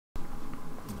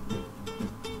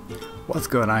What's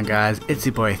going on, guys? It's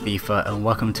your boy Thifa, and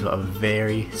welcome to a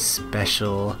very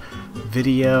special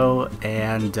video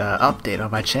and update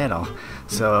on my channel.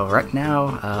 So right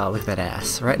now, look at that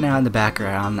ass. Right now in the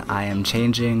background, I am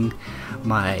changing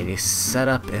my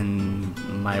setup and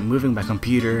moving my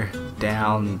computer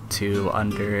down to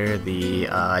under the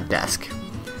desk.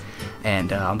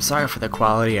 And I'm sorry for the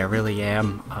quality, I really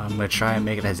am. I'm going to try and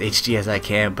make it as HD as I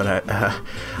can, but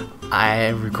I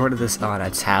recorded this on a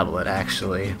tablet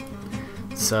actually.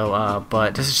 So,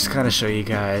 but this is just kind of show you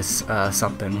guys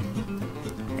something,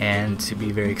 and to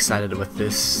be very excited with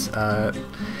this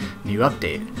new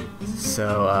update.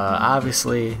 So,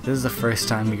 obviously, this is the first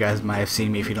time you guys might have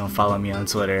seen me if you don't follow me on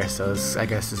Twitter, so I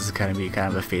guess this is going to be kind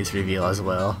of a face reveal as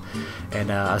well.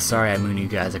 And sorry I mooned you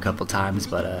guys a couple times,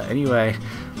 but anyway,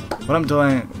 what I'm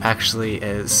doing actually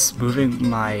is moving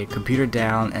my computer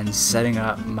down and setting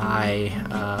up my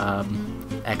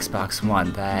Xbox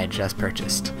One that I just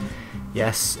purchased.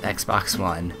 Yes, Xbox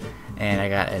One, and I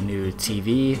got a new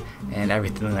TV and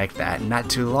everything like that. Not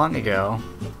too long ago,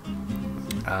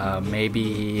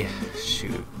 maybe,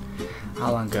 shoot,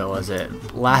 how long ago was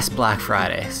it? Last Black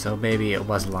Friday, so maybe it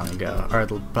was long ago, or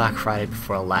the Black Friday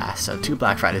before last, so 2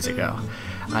 Black Fridays ago,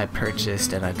 I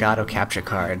purchased an Elgato capture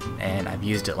card, and I've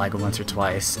used it like once or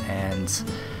twice, and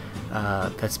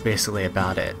that's basically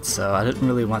about it. So I didn't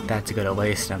really want that to go to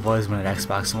waste, and I've always wanted an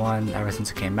Xbox One ever since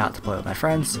it came out to play with my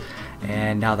friends,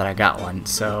 and now that I got one.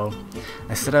 So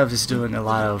instead of just doing a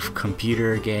lot of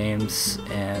computer games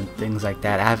and things like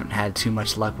that, I haven't had too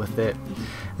much luck with it.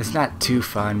 It's not too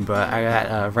fun, but I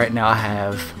got right now I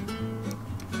have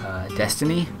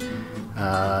Destiny,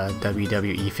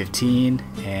 WWE 15,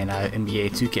 and NBA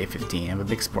 2K15. I'm a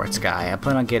big sports guy. I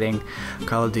plan on getting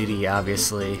Call of Duty,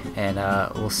 obviously, and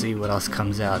we'll see what else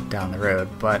comes out down the road.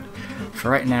 But for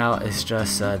right now, it's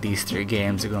just these 3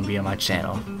 games are going to be on my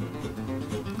channel.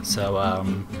 So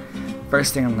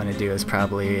first thing I'm going to do is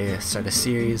probably start a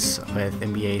series with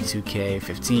NBA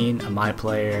 2K15, a my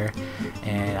player,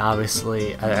 and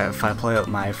obviously if I play with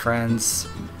my friends,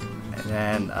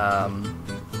 and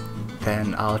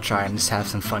then I'll try and just have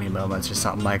some funny moments or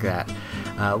something like that.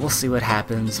 We'll see what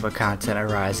happens, what content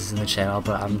arises in the channel,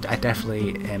 but I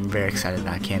definitely am very excited and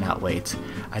I cannot wait.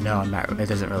 I know I'm not, it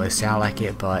doesn't really sound like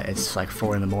it, but it's like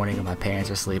 4 in the morning and my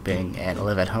parents are sleeping and I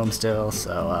live at home still,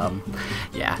 so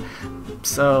yeah.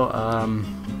 So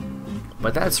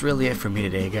but that's really it for me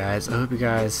today, guys. I hope you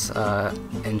guys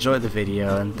enjoyed the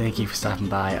video, and thank you for stopping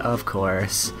by, of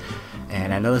course.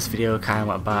 And I know this video kind of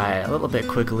went by a little bit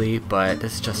quickly, but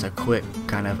this is just a quick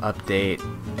kind of update,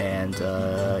 and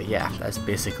yeah, that's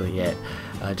basically it.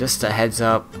 Just a heads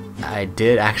up, I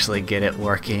did actually get it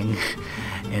working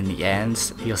in the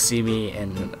end. You'll see me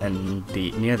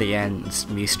near the end,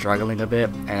 me struggling a bit,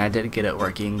 and I did get it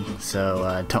working,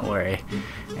 so don't worry.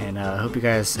 And I hope you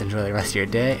guys enjoy the rest of your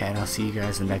day, and I'll see you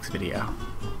guys in the next video.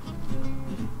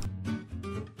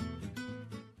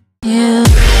 Yeah.